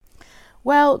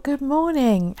Well, good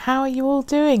morning. How are you all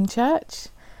doing, church?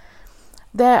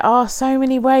 There are so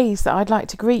many ways that I'd like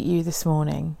to greet you this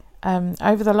morning.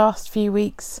 Over the last few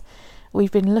weeks,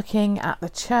 we've been looking at the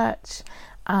church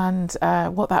and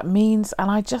what that means, and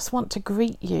I just want to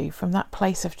greet you from that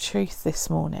place of truth this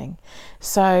morning.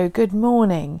 So, good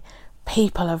morning,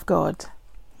 people of God.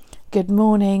 Good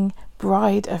morning,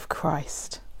 bride of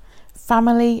Christ,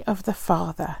 family of the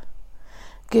Father.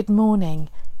 Good morning,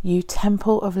 you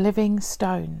temple of living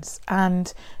stones,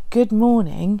 and good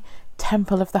morning,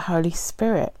 temple of the Holy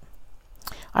Spirit.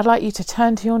 I'd like you to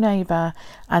turn to your neighbour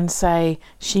and say,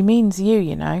 she means you,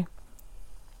 you know.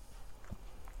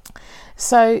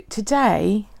 So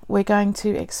today we're going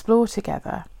to explore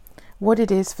together what it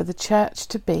is for the church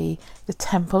to be the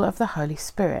temple of the Holy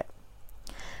Spirit.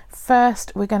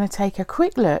 First, we're going to take a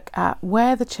quick look at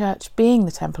where the church, being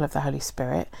the temple of the Holy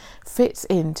Spirit, fits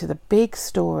into the big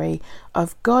story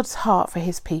of God's heart for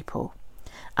his people.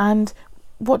 And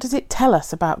what does it tell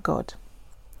us about God?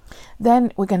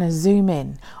 Then we're going to zoom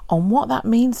in on what that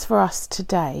means for us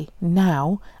today,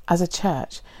 now, as a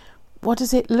church. What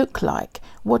does it look like?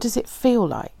 What does it feel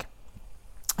like?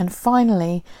 And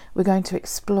finally, we're going to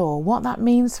explore what that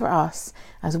means for us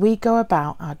as we go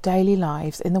about our daily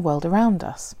lives in the world around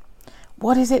us.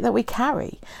 What is it that we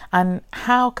carry, and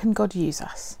how can God use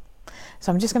us?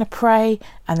 So I'm just going to pray,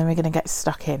 and then we're going to get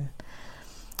stuck in.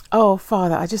 Oh,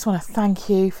 Father, I just want to thank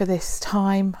you for this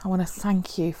time. I want to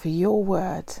thank you for your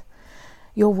word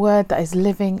that is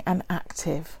living and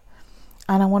active.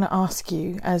 And I want to ask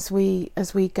you, as we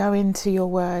go into your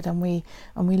word and we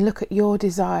look at your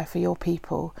desire for your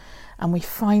people, and we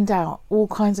find out all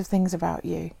kinds of things about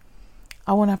you,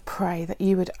 I want to pray that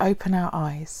you would open our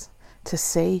eyes to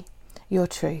see your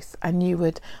truth, and you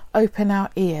would open our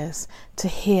ears to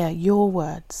hear your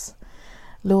words,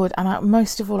 Lord. And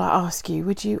most of all, I ask you,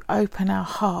 would you open our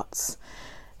hearts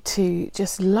to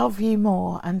just love you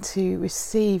more and to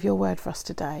receive your word for us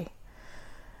today,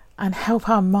 and help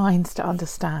our minds to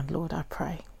understand, Lord, I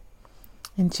pray.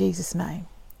 In Jesus' name,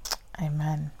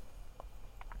 amen.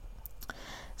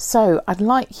 So I'd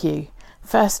like you,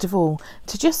 first of all,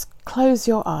 to just close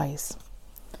your eyes,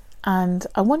 and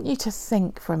I want you to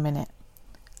think for a minute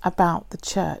about the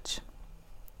church.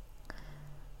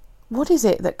 What is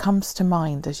it that comes to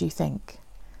mind as you think?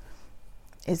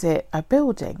 Is it a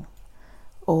building?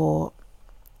 Or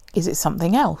is it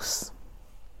something else?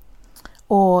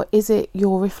 Or is it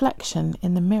your reflection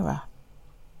in the mirror?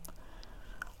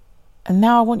 And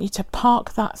now I want you to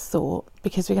park that thought,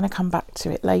 because we're going to come back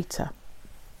to it later.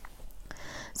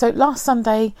 So last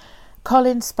Sunday,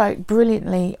 Colin spoke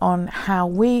brilliantly on how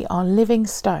we are living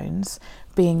stones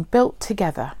being built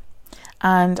together.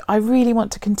 And I really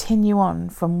want to continue on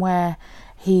from where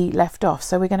he left off.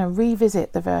 So we're going to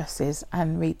revisit the verses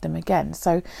and read them again.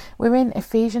 So we're in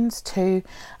Ephesians 2,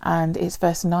 and it's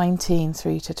verse 19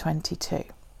 through to 22. And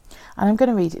I'm going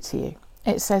to read it to you.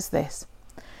 It says this: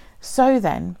 "So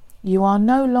then, you are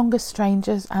no longer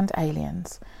strangers and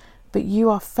aliens, but you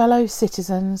are fellow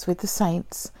citizens with the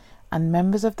saints and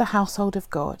members of the household of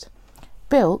God,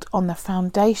 built on the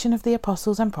foundation of the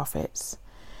apostles and prophets,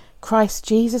 Christ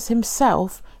Jesus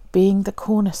himself being the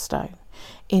cornerstone,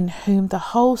 in whom the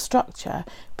whole structure,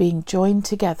 being joined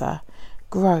together,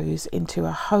 grows into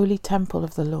a holy temple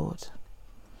of the Lord.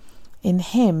 In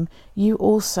him you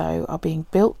also are being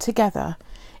built together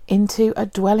into a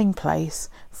dwelling place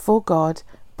for God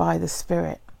by the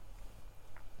Spirit."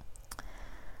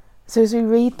 So as we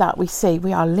read that, we see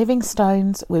we are living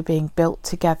stones, we're being built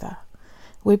together,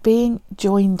 we're being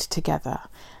joined together,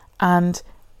 and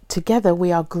together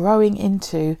we are growing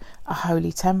into a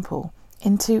holy temple,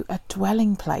 into a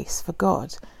dwelling place for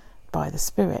God by the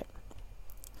Spirit.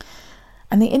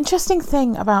 And the interesting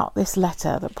thing about this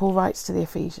letter that Paul writes to the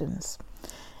Ephesians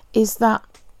is that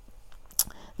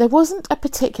there wasn't a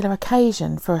particular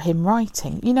occasion for him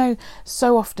writing. You know,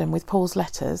 so often with Paul's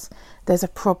letters, there's a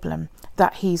problem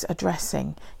that he's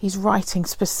addressing. He's writing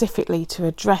specifically to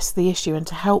address the issue and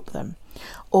to help them.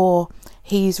 Or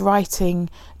he's writing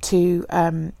to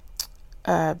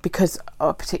because of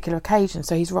a particular occasion.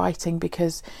 So he's writing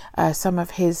because some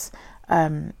of his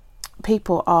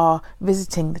people are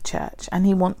visiting the church, and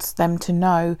he wants them to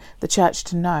know, the church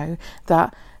to know,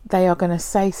 that they are going to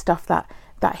say stuff that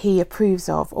he approves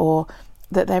of, or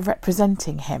that they're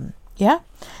representing him. Yeah?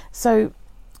 So,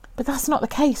 but that's not the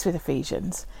case with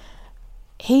Ephesians.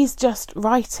 He's just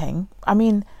writing. I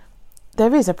mean,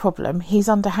 there is a problem. He's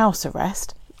under house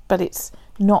arrest, but it's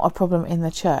not a problem in the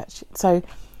church. So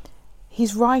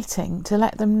he's writing to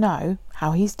let them know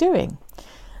how he's doing.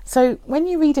 So when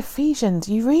you read Ephesians,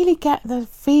 you really get the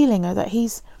feeling that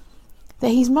he's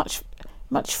much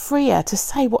much freer to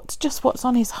say what's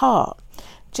on his heart,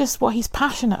 just what he's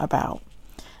passionate about.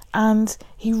 And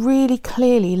he really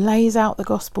clearly lays out the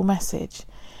gospel message,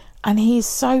 and he's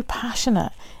so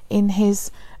passionate in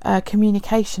his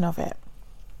communication of it.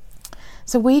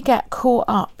 So we get caught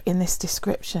up in this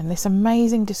description, this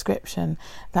amazing description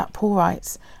that Paul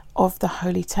writes of the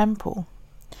Holy Temple.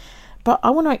 But I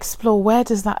want to explore, where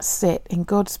does that sit in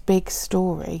God's big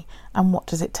story, and what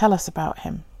does it tell us about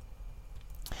him?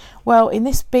 Well, in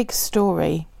this big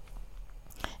story,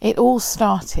 it all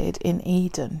started in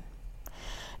Eden.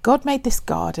 God made this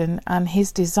garden, and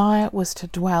his desire was to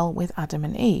dwell with Adam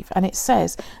and Eve. And it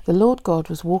says, the Lord God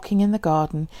was walking in the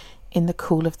garden in the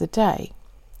cool of the day.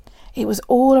 It was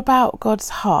all about God's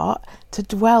heart to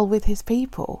dwell with his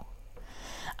people.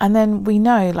 And then we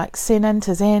know, like, sin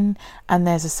enters in and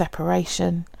there's a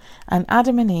separation, and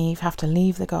Adam and Eve have to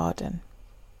leave the garden.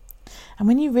 And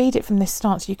when you read it from this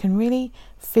stance, you can really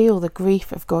feel the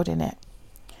grief of God in it.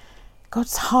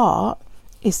 God's heart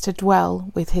is to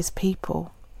dwell with his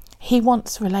people. He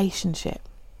wants relationship,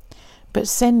 but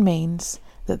sin means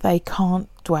that they can't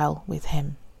dwell with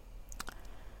him.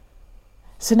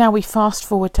 So now we fast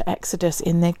forward to Exodus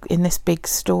in this big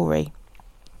story.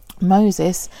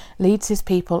 Moses leads his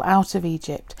people out of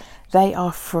Egypt. They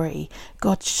are free.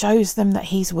 God shows them that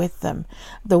he's with them.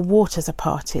 The waters are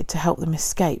parted to help them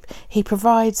escape. He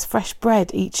provides fresh bread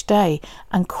each day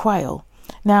and quail.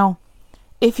 Now,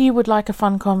 if you would like a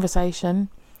fun conversation,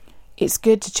 it's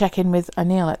good to check in with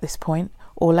Anil at this point,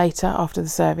 or later after the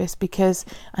service, because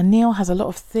Anil has a lot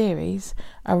of theories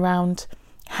around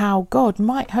how God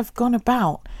might have gone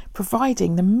about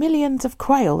providing the millions of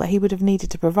quail that he would have needed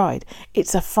to provide.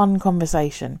 It's a fun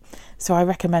conversation, so I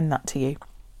recommend that to you.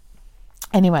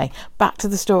 Anyway, back to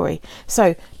the story.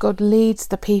 So God leads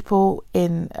the people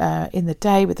in the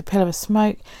day with the pillar of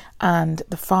smoke and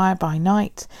the fire by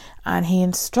night, and he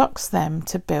instructs them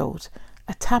to build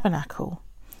a tabernacle.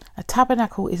 A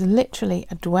tabernacle is literally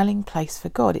a dwelling place for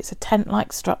God. It's a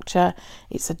tent-like structure.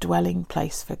 It's a dwelling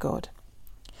place for God.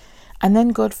 And then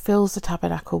God fills the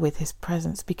tabernacle with his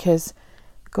presence, because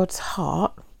God's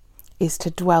heart is to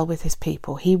dwell with his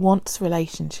people. He wants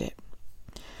relationship.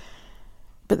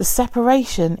 But the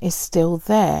separation is still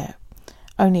there.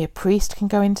 Only a priest can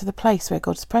go into the place where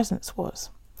God's presence was.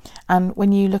 And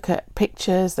when you look at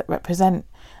pictures that represent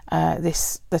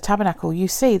the tabernacle, you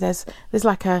see there's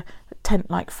like a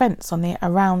tent-like fence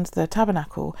around the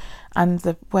tabernacle, and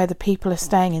where the people are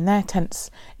staying in their tents,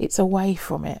 it's away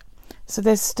from it. So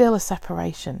there's still a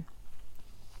separation.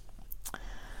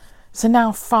 So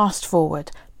now fast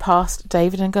forward past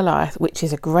David and Goliath, which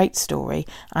is a great story,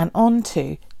 and on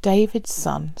to David's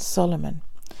son Solomon.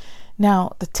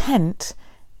 Now the tent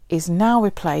is now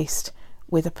replaced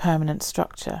with a permanent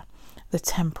structure, the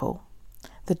temple,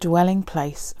 the dwelling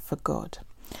place for God.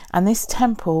 And this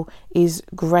temple is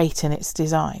great in its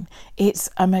design. It's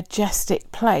a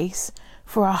majestic place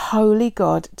for a holy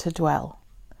God to dwell.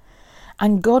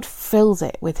 And God fills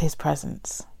it with his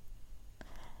presence.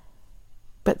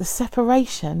 But the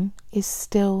separation is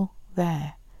still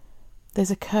there. There's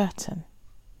a curtain.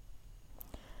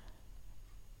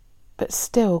 But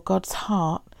still, God's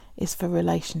heart is for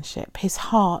relationship. His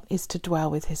heart is to dwell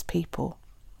with his people.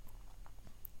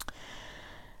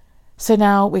 So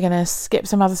now we're going to skip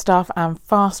some other stuff and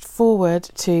fast forward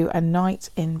to a night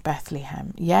in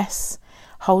Bethlehem. Yes,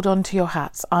 hold on to your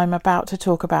hats. I'm about to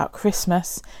talk about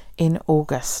Christmas in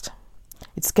August.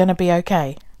 It's going to be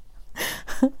okay.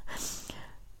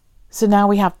 So now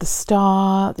we have the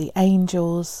star, the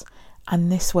angels,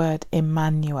 and this word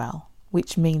Emmanuel,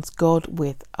 which means God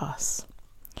with us.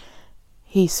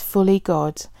 He's fully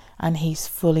God and he's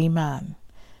fully man.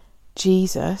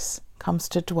 Jesus comes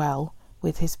to dwell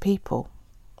with his people.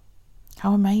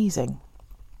 How amazing.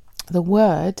 The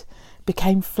word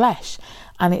became flesh,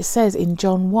 and it says in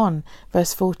John 1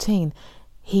 verse 14,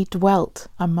 he dwelt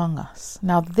among us.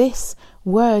 Now this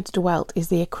word dwelt is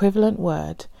the equivalent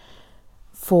word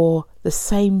for the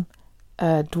same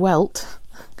dwelt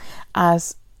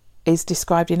as is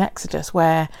described in Exodus,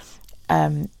 where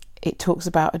it talks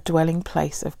about a dwelling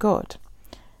place of God.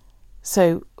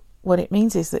 So what it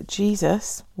means is that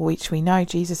Jesus, which we know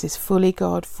Jesus is fully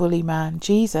God, fully man,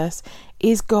 Jesus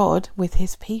is God with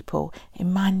his people.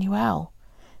 Emmanuel,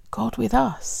 God with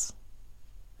us.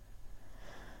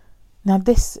 Now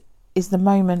this is the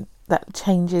moment that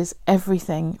changes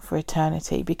everything for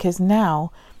eternity, because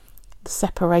now the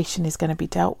separation is going to be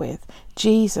dealt with.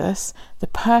 Jesus, the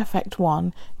perfect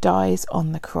one, dies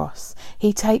on the cross.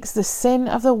 He takes the sin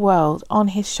of the world on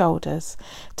his shoulders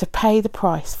to pay the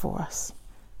price for us.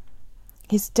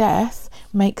 His death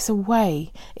makes a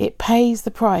way. It pays the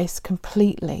price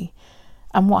completely.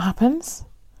 And what happens?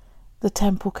 The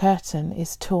temple curtain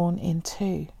is torn in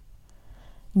two.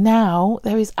 Now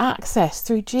there is access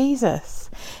through Jesus.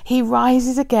 He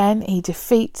rises again, he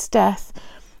defeats death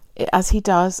as he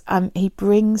does, and he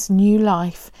brings new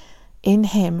life in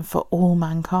him for all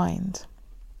mankind.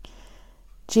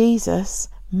 Jesus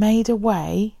made a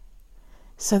way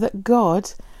so that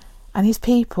God and his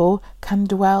people can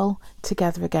dwell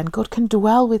together again. God can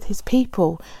dwell with his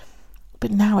people,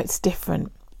 but now it's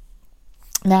different.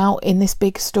 Now in this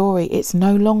big story, it's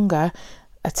no longer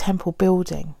a temple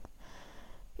building.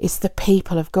 It's the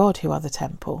people of God who are the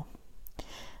temple.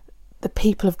 The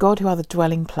people of God who are the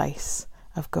dwelling place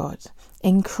of God.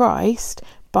 In Christ,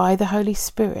 by the Holy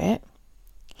Spirit,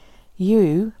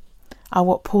 you are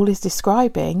what Paul is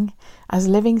describing as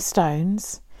living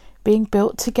stones being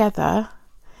built together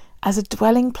as a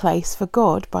dwelling place for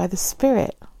God by the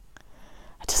Spirit.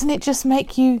 Doesn't it just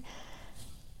make you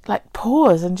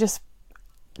pause and just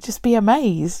be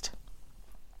amazed?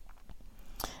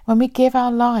 When we give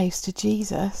our lives to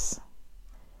Jesus,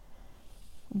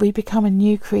 we become a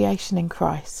new creation in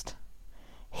Christ.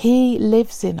 He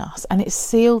lives in us, and it's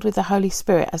sealed with the Holy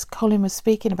Spirit, as Colin was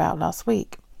speaking about last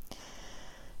week,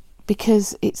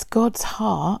 because it's God's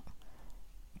heart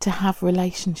to have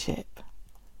relationship.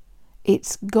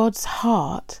 It's God's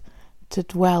heart to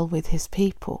dwell with his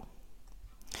people.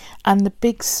 And the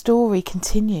big story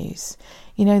continues.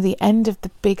 You know, the end of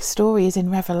the big story is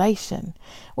in Revelation,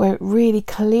 where it really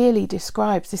clearly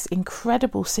describes this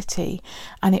incredible city,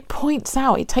 and it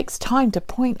takes time to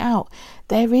point out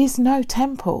there is no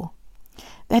temple.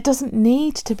 There doesn't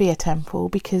need to be a temple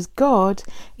because God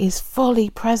is fully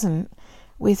present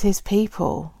with his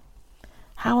people.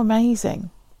 How amazing.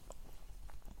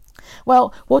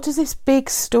 Well, what does this big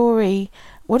story,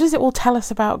 what does it all tell us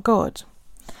about God?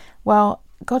 Well,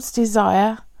 God's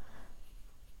desire,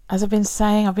 as I've been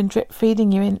saying, I've been drip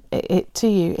feeding it to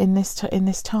you in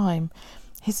this time.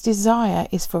 His desire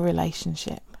is for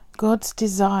relationship. God's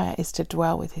desire is to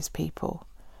dwell with his people.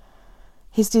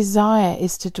 His desire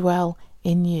is to dwell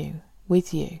in you,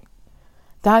 with you.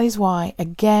 That is why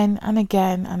again and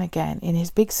again and again in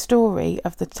his big story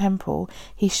of the temple,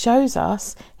 he shows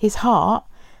us his heart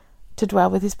to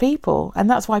dwell with his people. And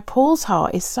that's why Paul's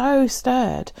heart is so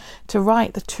stirred to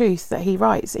write the truth that he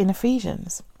writes in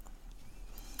Ephesians.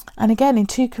 And again in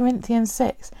 2 Corinthians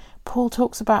 6, Paul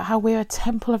talks about how we're a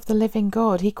temple of the living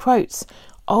God. He quotes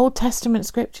Old Testament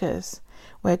scriptures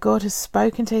where God has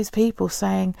spoken to his people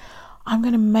saying, I'm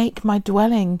going to make my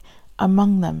dwelling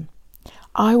among them.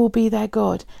 I will be their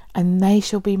God and they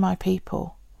shall be my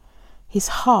people. His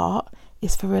heart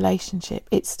is for relationship.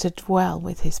 It's to dwell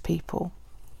with his people.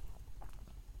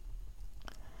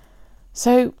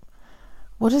 So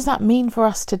what does that mean for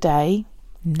us today,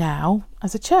 now,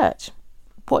 as a church?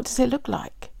 What does it look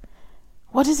like?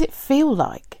 What does it feel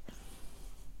like?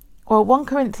 Well, 1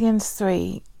 Corinthians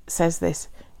 3 says this: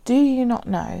 do you not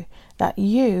know that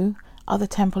you are the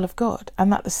temple of God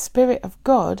and that the Spirit of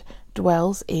God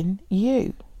dwells in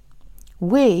you?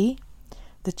 We,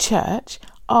 the church,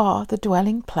 are the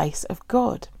dwelling place of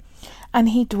God, and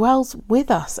he dwells with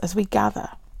us as we gather.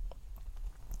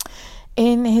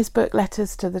 In his book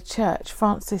Letters to the Church,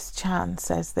 Francis Chan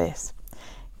says this: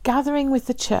 gathering with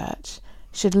the church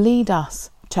should lead us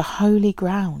to holy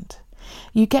ground.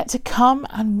 You get to come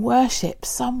and worship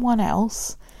someone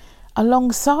else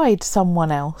alongside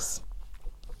someone else.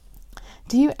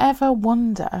 Do you ever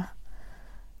wonder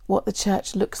what the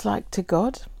church looks like to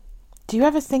God? Do you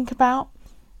ever think about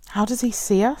how does he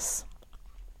see us?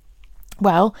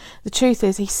 Well, the truth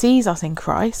is he sees us in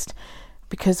Christ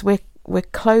because we're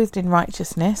clothed in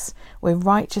righteousness. We're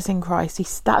righteous in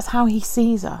Christ. That's how he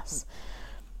sees us.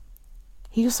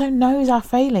 He also knows our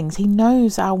failings. He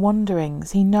knows our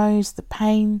wanderings. He knows the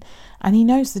pain and he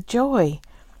knows the joy.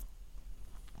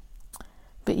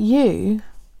 But you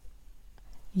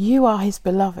are his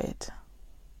beloved.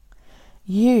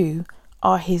 You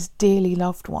are his dearly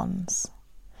loved ones.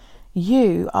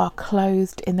 You are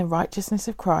clothed in the righteousness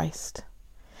of Christ.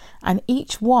 And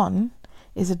each one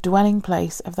is a dwelling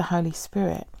place of the Holy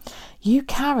Spirit. You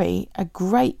carry a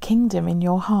great kingdom in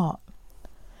your heart.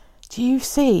 Do you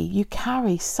see? You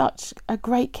carry such a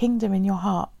great kingdom in your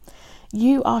heart.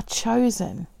 You are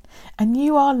chosen and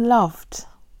you are loved.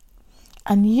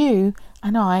 And you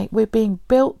and I, we're being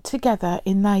built together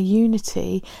in that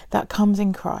unity that comes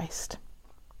in Christ.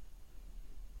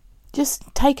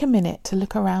 Just take a minute to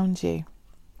look around you.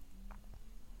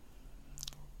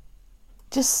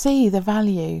 Just see the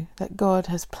value that God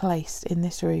has placed in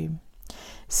this room.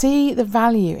 See the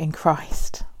value in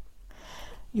Christ.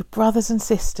 Your brothers and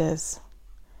sisters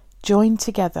joined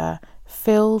together,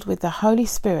 filled with the Holy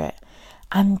Spirit,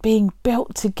 and being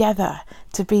built together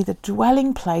to be the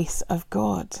dwelling place of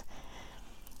God.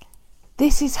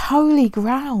 This is holy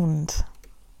ground.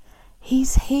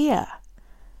 He's here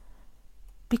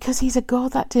because he's a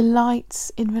God that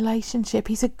delights in relationship.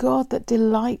 He's a God that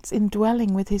delights in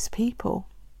dwelling with his people.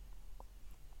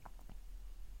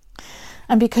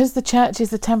 And because the church is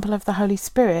the temple of the Holy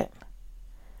Spirit,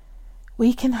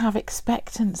 we can have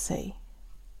expectancy.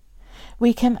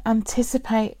 We can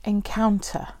anticipate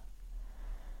encounter.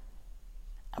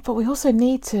 But we also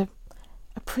need to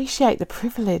appreciate the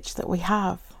privilege that we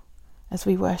have as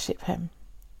we worship him.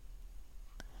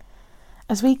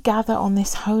 As we gather on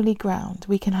this holy ground,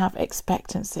 we can have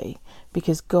expectancy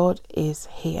because God is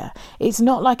here. It's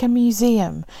not like a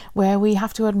museum where we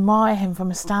have to admire him from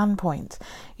a standpoint,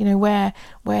 where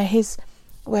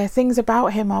things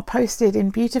about him are posted in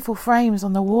beautiful frames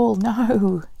on the wall.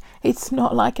 No, it's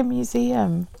not like a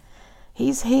museum.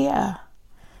 He's here.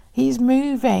 He's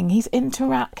moving. He's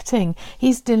interacting.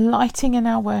 He's delighting in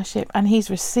our worship, and he's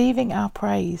receiving our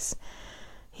praise.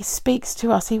 He speaks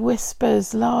to us. He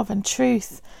whispers love and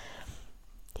truth.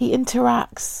 He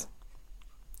interacts.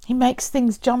 He makes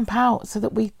things jump out so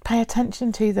that we pay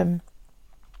attention to them.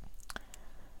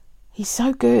 He's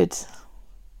so good.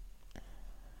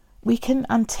 We can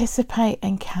anticipate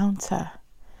encounter.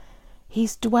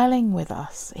 He's dwelling with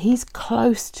us. He's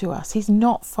close to us. He's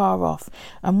not far off.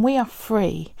 And we are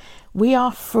free. We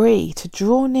are free to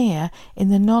draw near in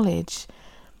the knowledge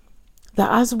that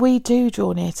as we do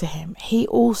draw near to him, he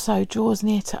also draws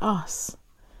near to us.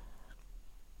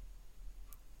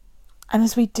 And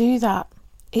as we do that,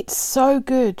 it's so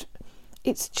good.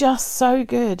 It's just so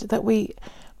good that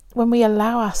when we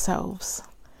allow ourselves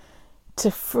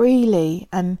to freely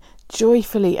and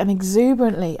joyfully and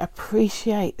exuberantly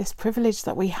appreciate this privilege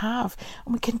that we have.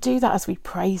 And we can do that as we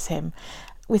praise him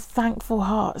with thankful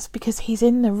hearts because he's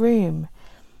in the room.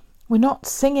 We're not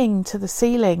singing to the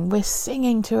ceiling. We're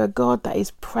singing to a God that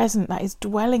is present, that is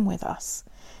dwelling with us.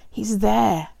 He's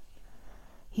there.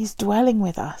 He's dwelling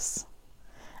with us.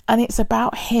 And it's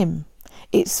about him.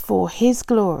 It's for his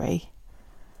glory.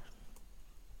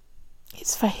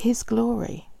 It's for his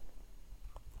glory.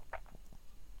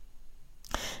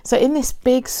 So in this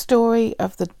big story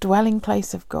of the dwelling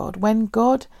place of God, when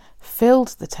God filled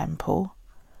the temple,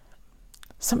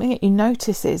 something that you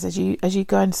notice is as you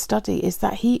go and study is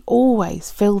that he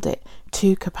always filled it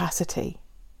to capacity.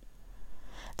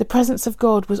 The presence of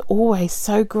God was always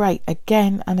so great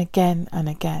again and again and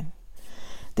again.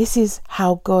 This is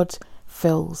how God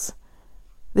fills.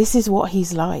 This is what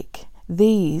he's like.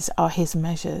 These are his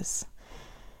measures.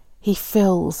 He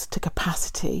fills to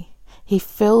capacity. He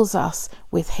fills us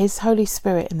with his Holy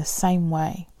Spirit in the same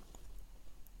way.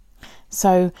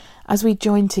 So as we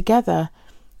join together,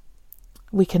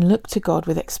 we can look to God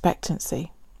with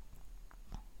expectancy.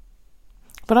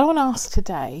 But I want to ask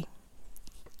today,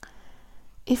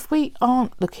 if we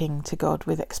aren't looking to God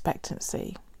with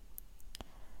expectancy,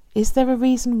 is there a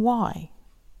reason why?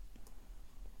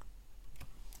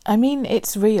 I mean,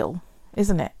 it's real,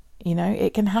 isn't it?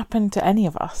 It can happen to any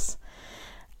of us.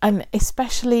 And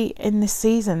especially in this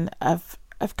season of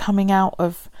coming out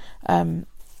of the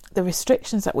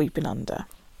restrictions that we've been under.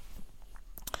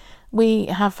 We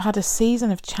have had a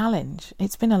season of challenge.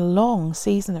 It's been a long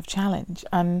season of challenge.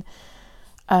 And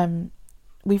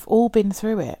we've all been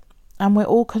through it. And we're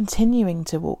all continuing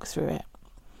to walk through it.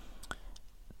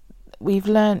 We've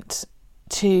learnt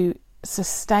to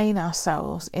sustain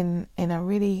ourselves in a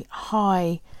really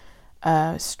high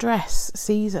stress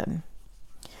season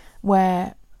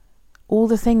where all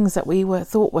the things that we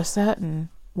thought were certain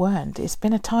weren't. It's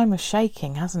been a time of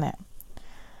shaking, hasn't it?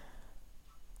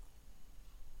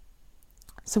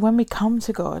 So when we come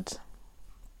to God,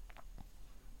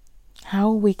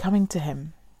 how are we coming to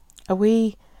him? Are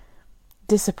we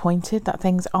disappointed that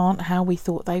things aren't how we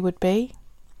thought they would be?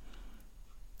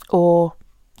 Or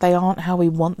they aren't how we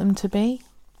want them to be?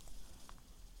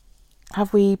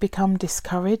 Have we become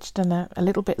discouraged and a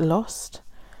little bit lost?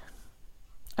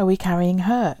 Are we carrying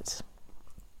hurt?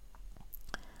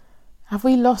 Have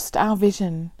we lost our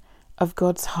vision of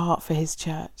God's heart for his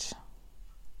church?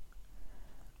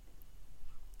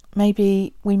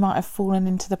 Maybe we might have fallen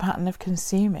into the pattern of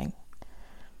consuming.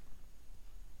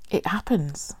 It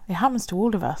happens. It happens to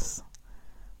all of us.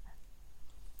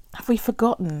 Have we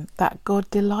forgotten that God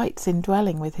delights in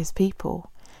dwelling with his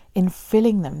people, in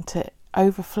filling them to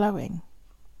overflowing?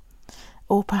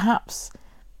 Or perhaps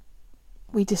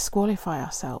we disqualify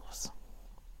ourselves.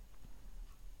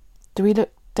 Do we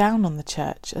look down on the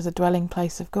church as a dwelling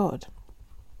place of God?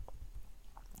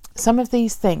 Some of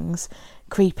these things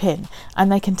creep in and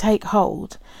they can take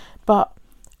hold, but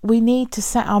we need to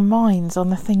set our minds on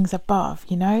the things above.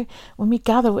 When we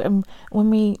gather and when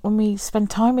we spend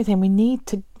time with him, we need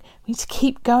to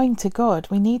keep going to God.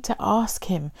 We need to ask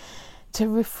him to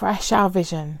refresh our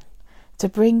vision, to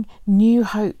bring new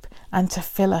hope and to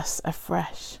fill us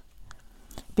afresh.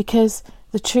 Because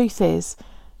the truth is,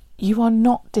 you are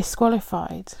not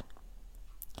disqualified.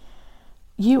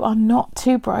 You are not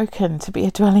too broken to be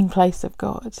a dwelling place of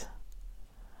God.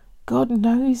 God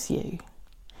knows you.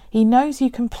 He knows you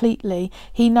completely.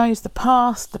 He knows the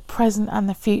past, the present and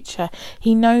the future.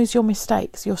 He knows your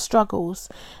mistakes, your struggles,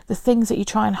 the things that you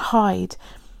try and hide,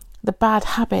 the bad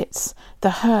habits,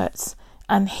 the hurts,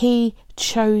 and he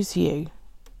chose you.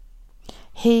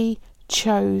 He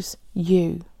chose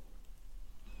you.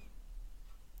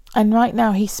 And right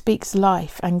now he speaks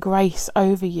life and grace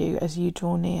over you as you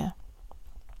draw near.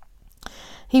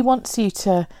 He wants you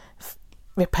to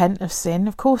repent of sin,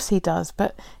 of course he does,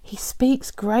 but he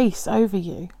speaks grace over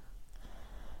you.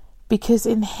 Because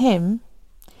in him,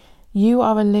 you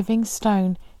are a living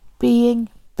stone being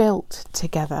built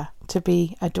together to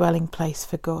be a dwelling place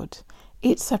for God.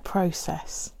 It's a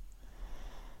process.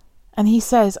 And he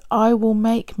says, I will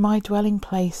make my dwelling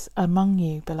place among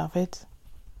you, beloved.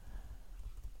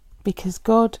 Because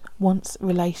God wants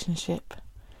relationship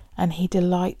and he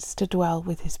delights to dwell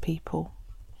with his people.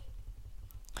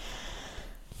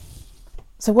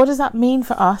 So what does that mean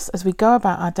for us as we go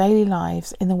about our daily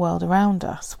lives in the world around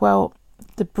us? Well,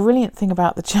 the brilliant thing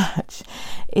about the church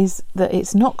is that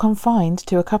it's not confined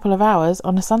to a couple of hours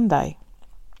on a Sunday.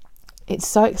 It's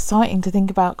so exciting to think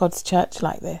about God's church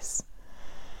like this.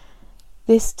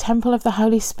 This temple of the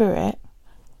Holy Spirit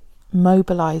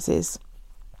mobilizes.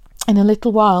 In a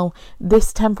little while,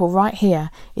 this temple right here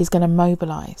is going to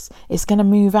mobilize. It's going to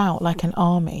move out like an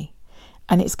army,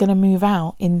 and it's going to move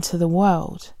out into the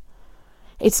world.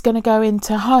 It's going to go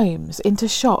into homes, into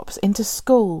shops, into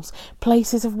schools,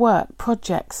 places of work,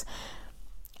 projects,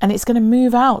 and it's going to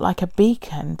move out like a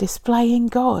beacon, displaying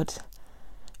God,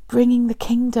 bringing the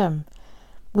kingdom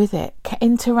with it,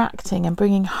 interacting and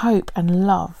bringing hope and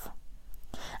love.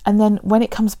 And then when it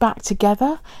comes back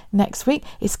together next week,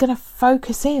 it's going to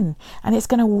focus in and it's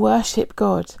going to worship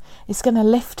God. It's going to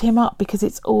lift him up because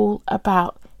it's all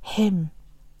about him.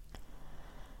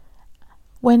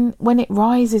 When it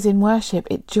rises in worship,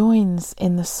 it joins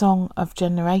in the song of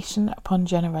generation upon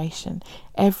generation.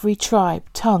 Every tribe,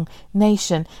 tongue,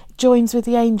 nation joins with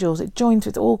the angels. It joins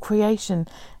with all creation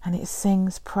and it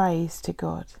sings praise to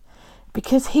God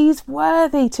because he's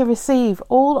worthy to receive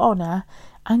all honour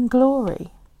and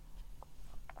glory.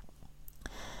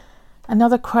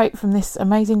 Another quote from this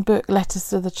amazing book, Letters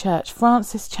to the Church.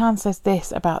 Francis Chan says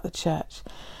this about the church.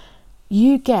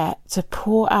 You get to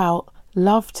pour out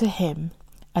love to him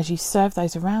as you serve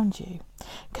those around you,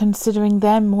 considering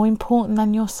them more important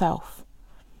than yourself.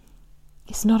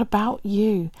 It's not about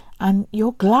you, and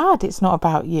you're glad it's not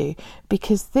about you,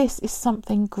 because this is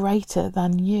something greater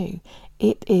than you.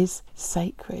 It is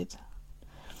sacred.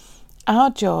 Our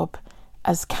job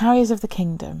as carriers of the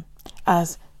kingdom,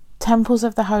 as temples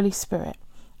of the Holy Spirit,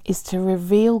 is to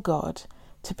reveal God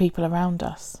to people around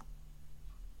us.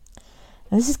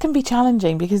 And this can be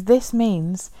challenging because this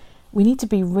means we need to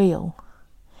be real.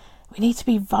 We need to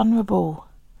be vulnerable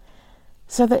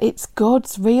so that it's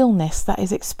God's realness that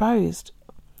is exposed.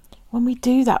 When we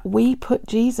do that, we put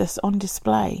Jesus on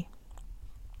display.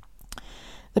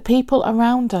 The people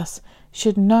around us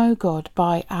should know God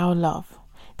by our love.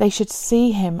 They should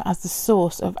see him as the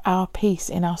source of our peace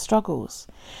in our struggles.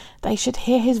 They should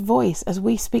hear his voice as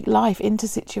we speak life into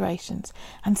situations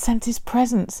and sense his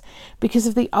presence because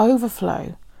of the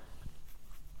overflow.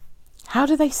 How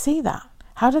do they see that?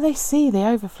 How do they see the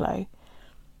overflow?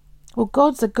 Well,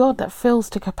 God's a God that fills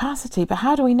to capacity, but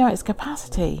how do we know it's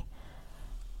capacity?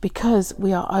 Because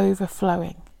we are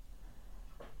overflowing.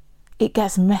 It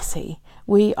gets messy.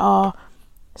 We are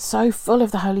so full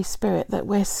of the Holy Spirit that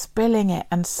we're spilling it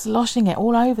and sloshing it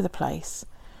all over the place.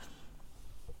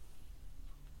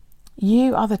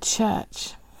 You are the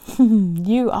church.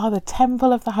 You are the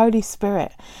temple of the Holy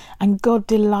Spirit, and God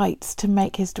delights to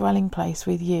make his dwelling place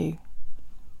with you.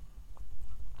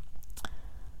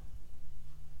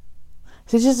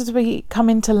 So just as we come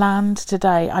into land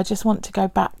today, I just want to go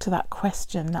back to that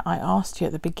question that I asked you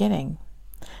at the beginning.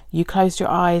 You closed your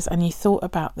eyes and you thought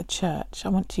about the church. I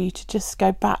want you to just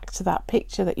go back to that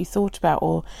picture that you thought about,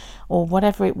 or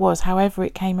whatever it was, however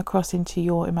it came across into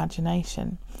your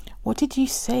imagination. What did you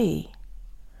see?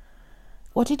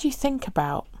 What did you think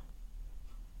about?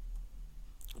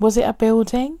 Was it a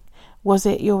building? Was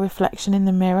it your reflection in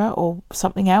the mirror or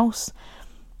something else?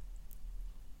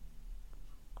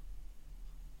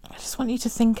 I just want you to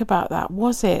think about that.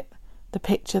 Was it the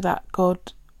picture that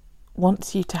God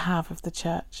wants you to have of the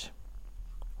church.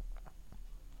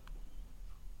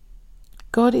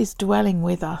 God is dwelling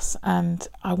with us, and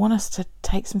I want us to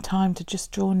take some time to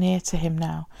just draw near to him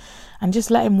now and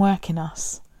just let him work in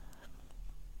us.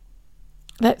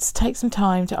 Let's take some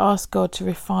time to ask God to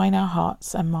refine our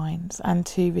hearts and minds and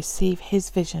to receive his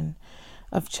vision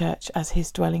of church as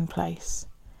his dwelling place.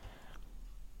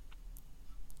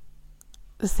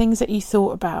 The things that you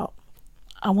thought about,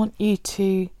 I want you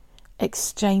to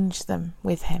exchange them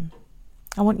with him.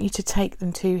 I want you to take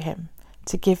them to him,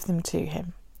 to give them to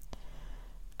him,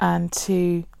 and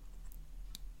to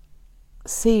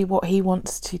see what he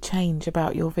wants to change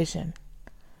about your vision.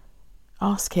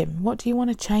 Ask him, what do you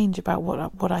want to change about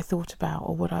what I thought about,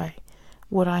 or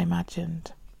what I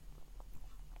imagined?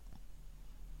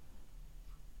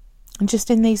 And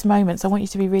just in these moments, I want you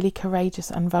to be really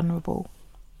courageous and vulnerable,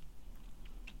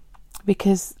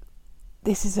 because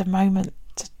this is a moment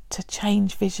to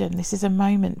change vision. This is a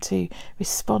moment to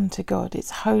respond to God.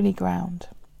 It's holy ground.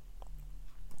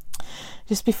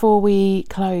 Just before we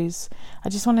close, I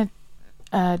just want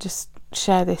to just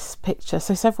share this picture.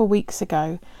 So several weeks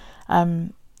ago,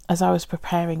 as I was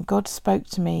preparing, God spoke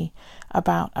to me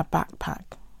about a backpack,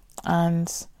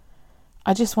 and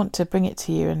I just want to bring it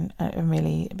to you and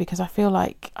really, because I feel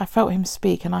like I felt him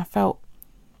speak, and I felt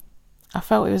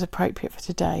it was appropriate for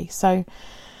today. So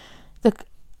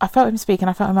I felt him speak, and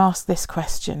I felt him ask this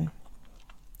question: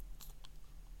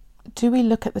 do we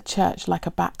look at the church like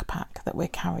a backpack that we're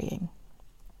carrying?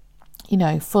 You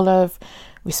know, full of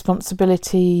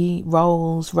responsibility,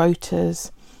 roles,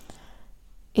 rotas.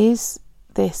 Is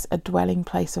this a dwelling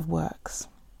place of works?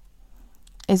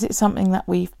 Is it something that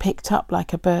we've picked up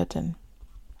like a burden?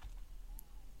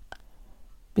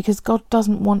 Because God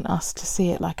doesn't want us to see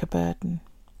it like a burden.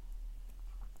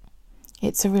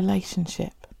 It's a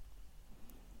relationship.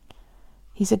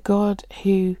 He's a God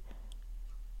who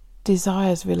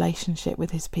desires relationship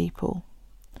with his people.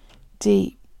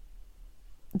 Deep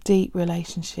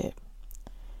relationship.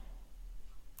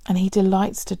 And he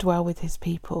delights to dwell with his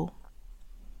people.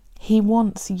 He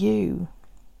wants you.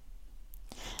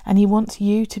 And he wants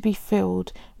you to be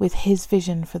filled with his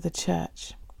vision for the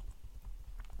church.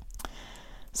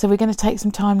 So we're going to take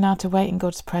some time now to wait in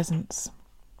God's presence.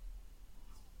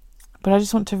 But I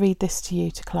just want to read this to you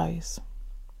to close.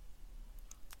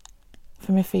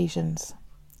 From Ephesians.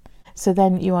 So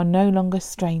then you are no longer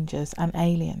strangers and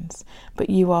aliens, but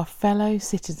you are fellow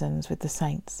citizens with the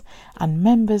saints and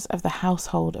members of the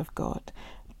household of God,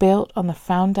 built on the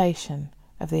foundation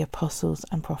of the apostles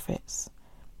and prophets.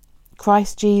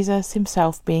 Christ Jesus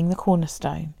himself being the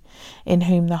cornerstone, in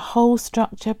whom the whole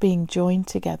structure being joined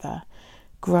together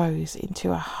grows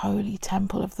into a holy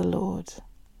temple of the Lord.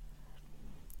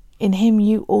 In him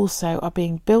you also are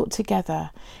being built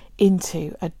together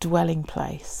into a dwelling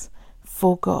place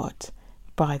for God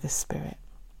by the Spirit.